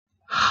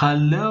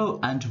Hello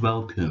and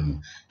welcome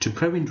to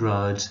Praveen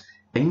Raj's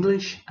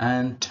English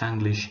and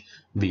Tanglish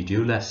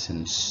video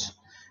lessons.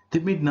 The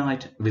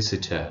Midnight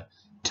Visitor,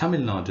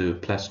 Tamil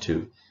Nadu Plus 2,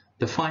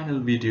 the final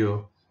video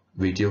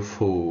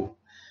 4.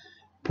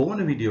 போன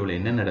வீடியோவில்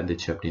என்ன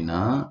நடந்துச்சு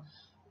அப்படின்னா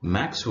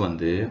maths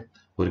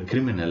ஒரு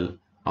criminal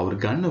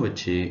அவர் கண்ணை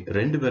வச்சு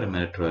ரெண்டு பேரை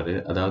மிரட்டுறாரு.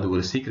 அதாவது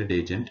ஒரு சீக்ரெட்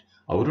ஏஜென்ட்,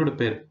 அவரோட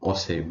பேர்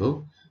ஒசேபிள்,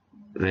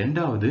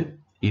 ரெண்டாவது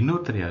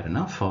இன்னொருத்தர்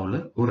யாருன்னா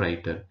ஃபவுலர், ஒரு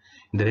ரைட்டர்.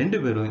 இந்த ரெண்டு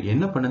பேரும்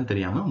என்ன பண்ணன்னு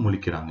தெரியாம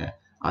முழிக்கிறாங்க.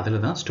 அதுல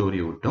தான்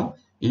ஸ்டோரியை விட்டோம்.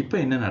 இப்போ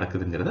என்ன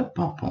நடக்குதுங்கிறத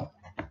பார்ப்போம்.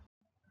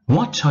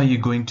 What are you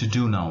going to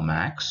do now,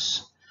 Max?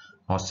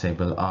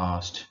 Osable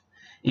asked.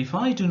 If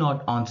I do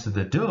not answer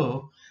the door,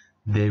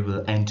 they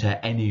will enter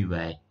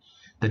anyway.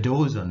 The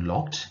door is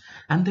unlocked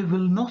and they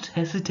will not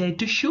hesitate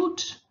to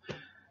shoot.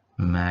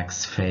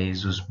 Max's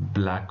face was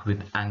black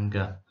with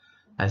anger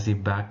as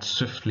he backed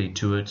swiftly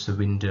towards the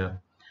window.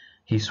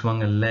 He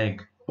swung a leg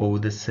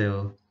over the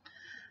sill.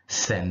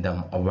 Send them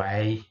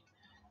away,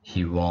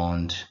 he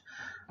warned.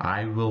 I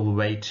will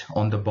wait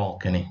on the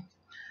balcony.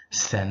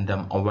 Send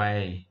them away,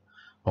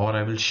 or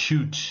I will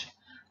shoot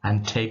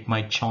and take my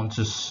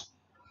chances.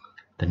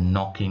 The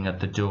knocking at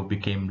the door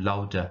became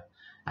louder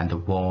and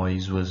the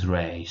voice was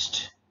raised.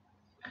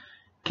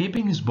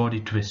 Keeping his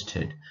body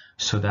twisted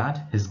so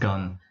that his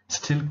gun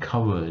still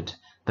covered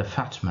the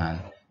fat man,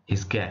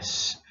 his guess,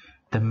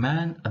 the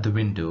man at the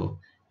window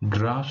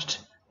grasped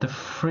the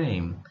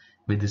frame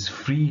with his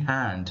free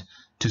hand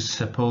to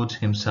support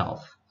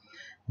himself.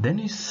 Then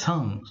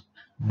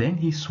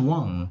he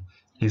swung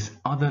his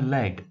other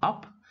leg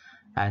up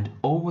and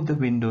over the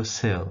window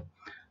sill.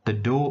 The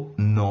door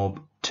knob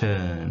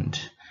turned.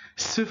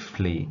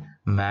 Swiftly,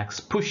 Max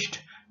pushed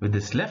with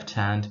his left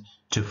hand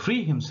to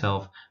free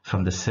himself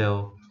from the sill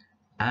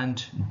and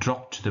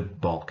dropped to the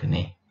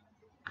balcony.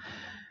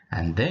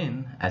 And then,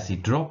 as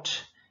he dropped,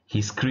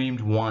 he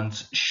screamed once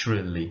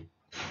shrilly.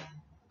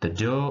 The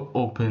door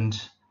opened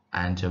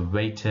and a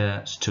waiter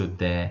stood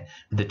there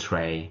with a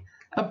tray,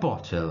 a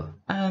bottle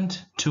and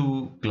 2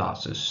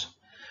 glasses.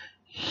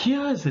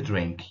 Here's the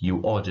drink you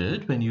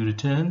ordered when you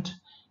returned,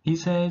 he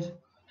said,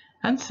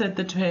 and set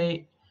the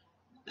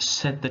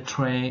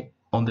tray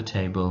on the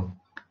table,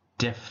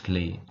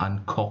 deftly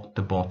uncorked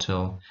the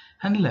bottle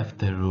and left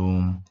the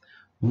room.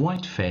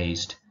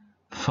 White-faced,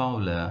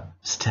 Fowler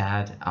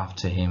stared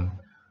after him.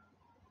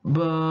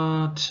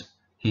 But,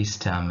 he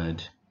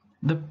stammered,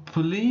 the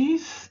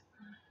police?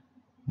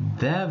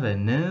 There were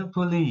no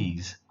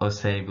police,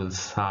 Osable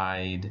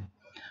sighed.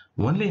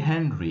 Only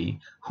Henry,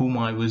 whom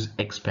I was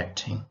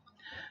expecting.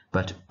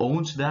 But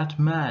won't that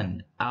man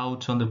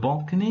out on the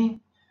balcony?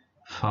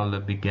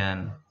 Fowler began.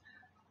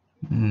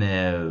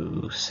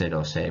 No, said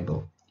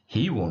Osable.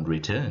 He won't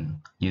return.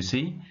 You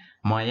see,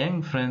 my young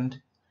friend,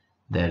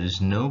 there is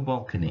no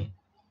balcony.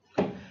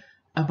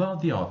 About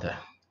the author.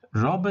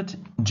 Robert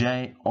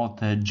J.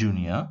 Arthur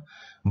Jr.,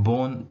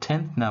 born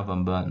 10th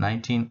November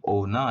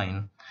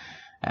 1909,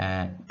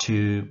 to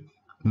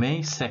May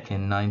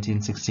 2nd,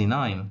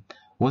 1969,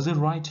 was a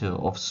writer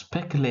of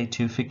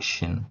speculative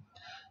fiction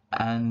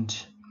and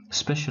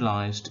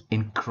specialized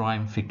in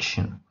crime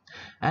fiction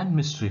and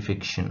mystery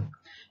fiction.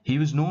 He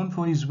was known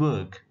for his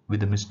work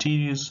with the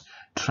Mysterious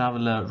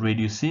Traveler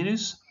radio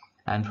series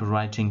and for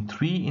writing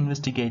 3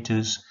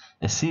 Investigators,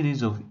 a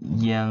series of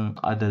young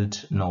adult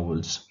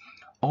novels.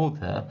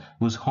 Arthur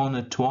was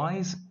honored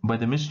twice by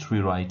the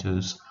Mystery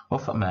Writers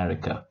of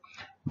America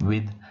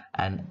with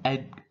an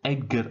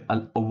Edgar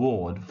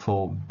Award for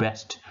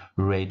Best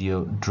Radio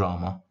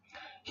Drama.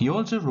 He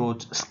also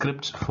wrote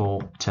scripts for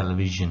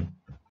television.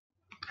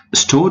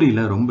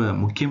 ஸ்டோரியில ரொம்ப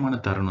முக்கியமான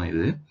தருணம்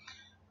இது.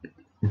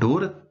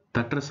 டோரை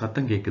தட்டுற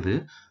சத்தம் கேக்குது,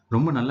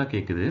 ரொம்ப நல்லா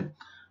கேக்குது.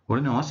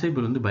 உடனே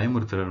ஆசைபிள்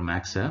பயமுறுத்துறாரு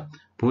மேக்ஸ.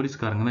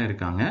 போலீஸ்காரங்க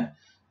இருக்காங்க,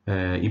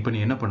 இப்ப நீ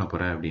என்ன பண்ண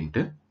போற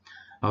அப்படின்ட்டு.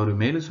 அவரு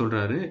மேலும்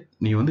சொல்றாரு,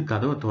 நீ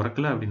கதவை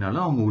திறக்கல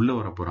அப்படின்னாலும் அவங்க உள்ள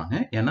வர போறாங்க.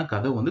 ஏன்னா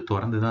கதவு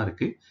திறந்துதான்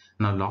இருக்கு,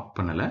 நான் லாக்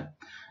பண்ணல.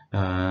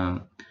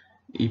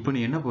 இப்ப நீ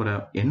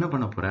என்ன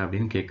பண்ண போற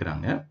அப்படின்னு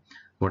கேக்குறாங்க.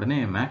 உடனே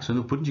மேக்ஸ்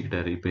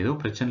புரிஞ்சுக்கிட்டாரு, இப்ப ஏதோ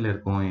பிரச்சனைல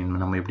இருக்கும்,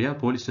 நம்ம எப்படியா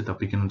போலீஸ்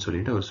தப்பிக்கணும்னு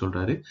சொல்லிட்டு அவர்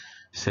சொல்றாரு,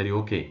 சரி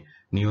ஓகே,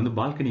 நீ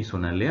பால்கனி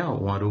சொன்ன இல்லையா,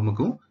 உன்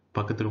ரூமுக்கும்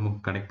பக்கத்து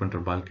ரூமுக்கும் கனெக்ட் பண்ற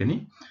பால்கனி,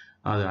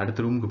 அது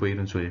அடுத்த ரூமுக்கு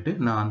போயிருன்னு சொல்லிட்டு,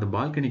 நான் அந்த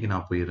பால்கனிக்கு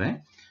நான் போயிடுறேன்.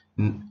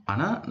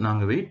 ஆனா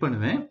நாங்க வெயிட்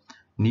பண்ணுவேன்,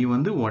 நீ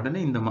உடனே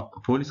இந்த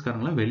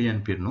போலீஸ்காரங்களாம் வெளியே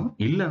அனுப்பிடணும்,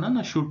 இல்லைன்னா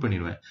நான் ஷூட்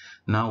பண்ணிடுவேன்,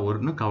 நான்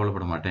ஒன்றும்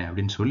கவலைப்பட மாட்டேன்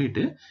அப்படின்னு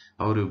சொல்லிட்டு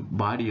அவரு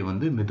பாடியை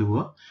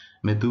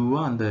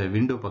மெதுவா அந்த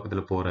விண்டோ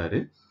பக்கத்துல போறாரு.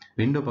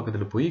 விண்டோ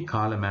பக்கத்துல போய்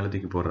காலை மேல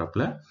தூக்கி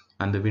போடுறாப்புல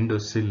அந்த விண்டோ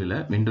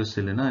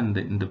சில்லுனா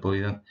இந்த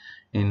பகுதி தான்,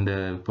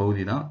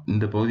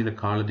 இந்த பகுதியில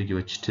காலை தூக்கி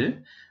வச்சுட்டு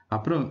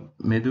அப்புறம்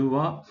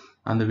மெதுவா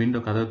அந்த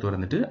விண்டோ கதவை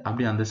திறந்துட்டு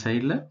அப்படி அந்த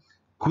சைட்ல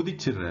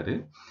குதிச்சிடுறாரு.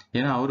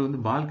 ஏன்னா அவரு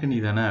பால்கனி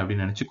தானே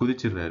அப்படின்னு நினைச்சு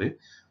குதிச்சிடுறாரு.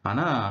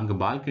 ஆனா அங்க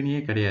பால்கனியே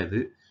கிடையாது.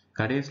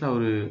 கடைசியில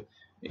அவரு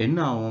என்ன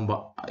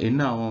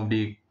ஆகும் அப்படி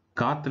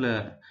காத்துல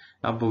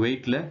அப்போ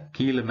வெயிட்ல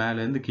கீழே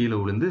மேல இருந்து கீழே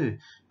விழுந்து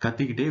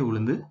கத்திக்கிட்டே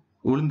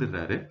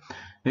விழுந்துடுறாரு.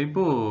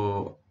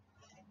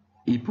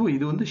 இப்போ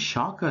இது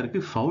ஷாக்கா இருக்கு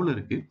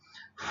ஃபவுலருக்கு.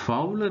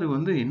 ஃபவுலர்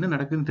என்ன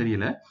நடக்குதுன்னு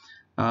தெரியல.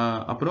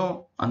 அப்புறம்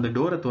அந்த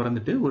டோரை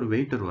திறந்துட்டு ஒரு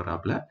வெயிட்டர்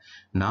வராப்ல.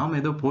 நாம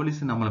ஏதோ போலீஸ்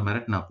நம்மளை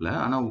மிரட்டினாப்ல,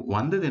 ஆனா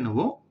வந்தது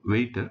என்னவோ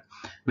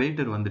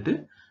வெயிட்டர் வந்துட்டு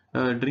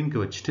ட்ரிங்க்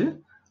வச்சுட்டு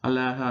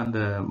அழகா அந்த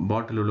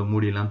பாட்டில் உள்ள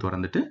மூடியெல்லாம்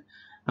திறந்துட்டு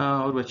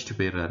அவர் வச்சுட்டு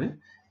போயிடுறாரு.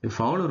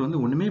 ஃபவுலர்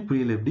வந்து ஒண்ணுமே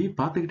புரியல, எப்படி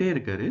பார்த்துக்கிட்டே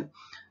இருக்காரு.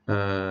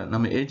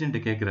 நம்ம ஏஜென்ட்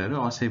கேட்கிறாரு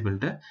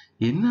ஆசைபிள்கிட்ட,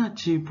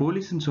 என்னாச்சு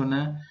போலீஸ்ன்னு சொன்ன.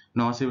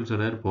 ஆசைபிள்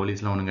சொல்றாரு,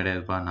 போலீஸ்லாம் ஒன்றும்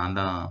கிடையாதுப்பா, நான்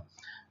தான்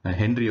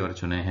ஹென்ரி வர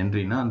சொன்னேன்.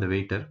 ஹென்ரினா அந்த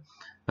வெயிட்டர்,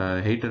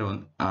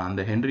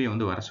 அந்த ஹென்ரியை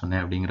வந்து வர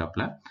சொன்னேன்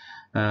அப்படிங்கிறப்பல.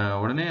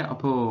 உடனே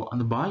அப்போ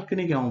அந்த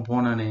பால்கனிக்கு அவன்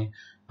போனானே,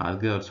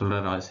 அதுக்கு அவர்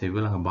சொல்றாரு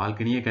ஆசைபிள், அங்கே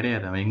பால்கனியே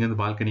கிடையாது, அவன்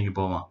எங்கேருந்து பால்கனிக்கு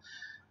போவான்,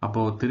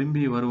 அப்போ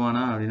திரும்பி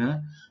வருவானா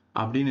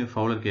அப்படின்னு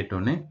ஃபவுலர்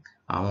கேட்டோடனே,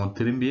 அவன்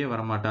திரும்பியே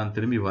வரமாட்டான்,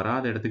 திரும்பி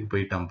வராத இடத்துக்கு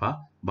போயிட்டான்ப்பா,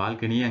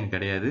 பால்கனியே அங்கே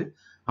கிடையாது,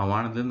 அவன்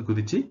வானத்துலேருந்து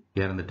குதிச்சு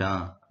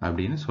இறந்துட்டான்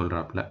அப்படின்னு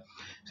சொல்றாப்ல.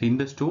 ஸோ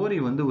இந்த ஸ்டோரி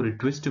வந்து ஒரு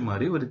ட்விஸ்ட்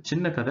மாதிரி ஒரு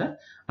சின்ன கதை,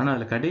 ஆனால்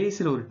அதில்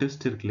கடைசியில் ஒரு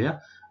ட்விஸ்ட் இருக்கு இல்லையா,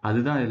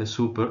 அதுதான் இதில்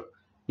சூப்பர்.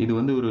 இது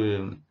வந்து ஒரு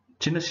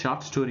சின்ன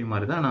ஷார்ட் ஸ்டோரி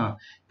மாதிரி தான், ஆனால்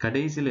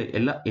கடைசியில்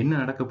எல்லாம் என்ன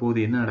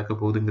நடக்க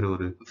போகுதுங்கிற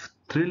ஒரு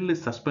த்ரில்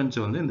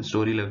சஸ்பென்ஸை வந்து இந்த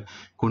ஸ்டோரியில்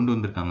கொண்டு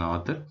வந்திருக்காங்க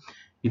ஆத்தர்.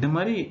 இது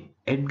மாதிரி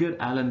எட்கர்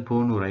ஆலன்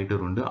போன்னு ஒரு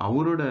ரைட்டர் உண்டு,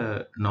 அவரோட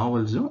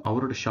நாவல்ஸும்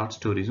அவரோட ஷார்ட்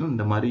ஸ்டோரிஸும்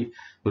இந்த மாதிரி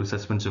ஒரு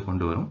சஸ்பென்ஸை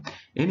கொண்டு வரும்.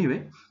 எனிவே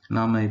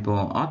நாம இப்போ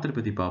ஆத்தர்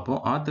பத்தி பார்ப்போம்.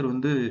 ஆத்தர்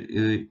வந்து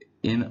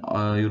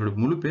இவரோட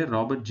முழு பேர்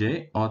ராபர்ட் ஜே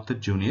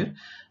ஆத்தர் ஜூனியர்.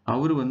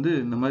 அவர் வந்து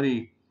இந்த மாதிரி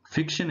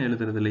ஃபிக்ஷன்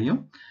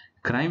எழுதுறதுலையும்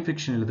கிரைம்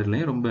ஃபிக்ஷன்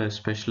எழுதுறதுலையும் ரொம்ப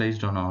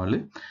ஸ்பெஷலைஸ்டான ஆளு.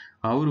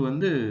 அவர்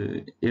வந்து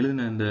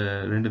எழுதின இந்த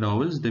 2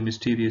 நாவல்ஸ், தி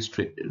மிஸ்டீரியஸ்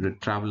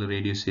டிராவலர்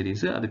ரேடியோ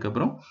சீரீஸ்,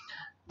 அதுக்கப்புறம்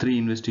 3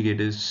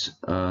 இன்வெஸ்டிகேட்டர்ஸ்,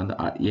 அந்த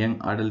யங்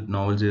அடல்ட்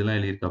நாவல்ஸ் இதெல்லாம்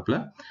எழுதியிருக்காப்புல.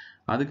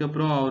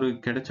 அதுக்கப்புறம்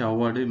அவருக்கு கிடைச்ச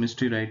அவார்டு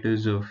மிஸ்ட்ரி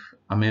ரைட்டர்ஸ் ஆஃப்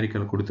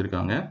அமெரிக்காவில்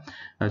கொடுத்துருக்காங்க.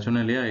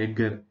 சொன்னேன் இல்லையா,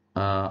 எட்கர்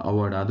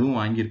அவார்டு, அதுவும்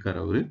வாங்கியிருக்காரு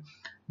அவரு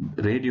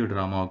ரேடியோ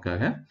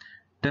டிராமாவுக்காக.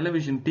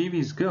 டெலிவிஷன்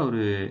டிவிஸ்க்கு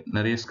அவரு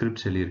நிறைய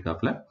ஸ்கிரிப்ட்ஸ்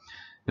எழுதியிருக்காப்புல.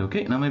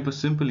 ஓகே, நம்ம இப்போ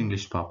சிம்பிள்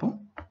இங்கிலீஷ் பார்ப்போம்.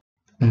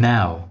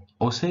 Now,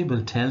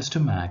 Osable tells to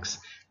Max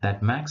that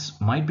Max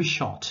might be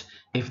shot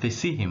if they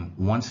see him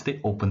once they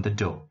open the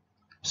door.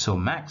 So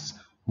Max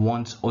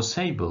warns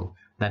Osable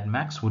that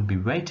Max would be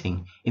waiting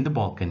in the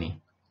balcony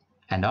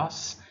and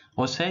asks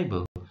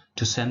Osable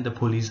to send the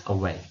police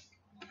away.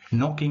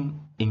 Knocking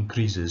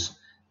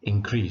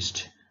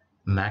increased.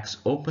 Max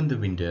opened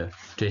the window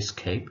to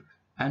escape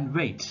and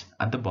wait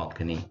at the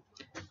balcony.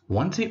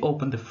 Once he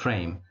opened the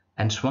frame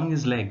and swung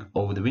his leg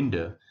over the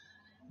window,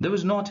 there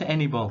was not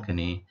any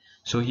balcony,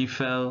 so he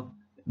fell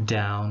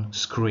down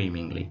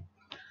screamingly.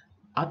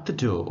 At the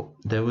door,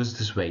 there was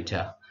this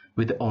waiter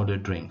with the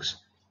ordered drinks.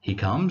 He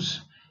comes,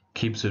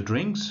 keeps the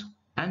drinks,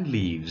 and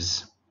leaves.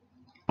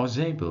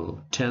 Osable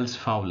tells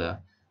Fowler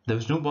there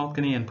was no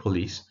balcony and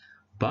police,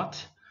 but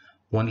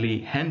only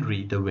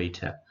Henry the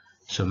waiter.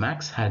 So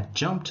Max had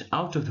jumped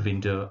out of the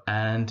window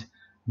and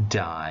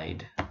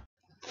died.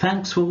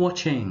 Thanks for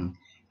watching.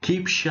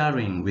 Keep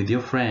sharing with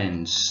your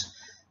friends.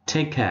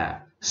 Take care.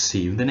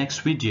 See you in the next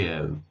video.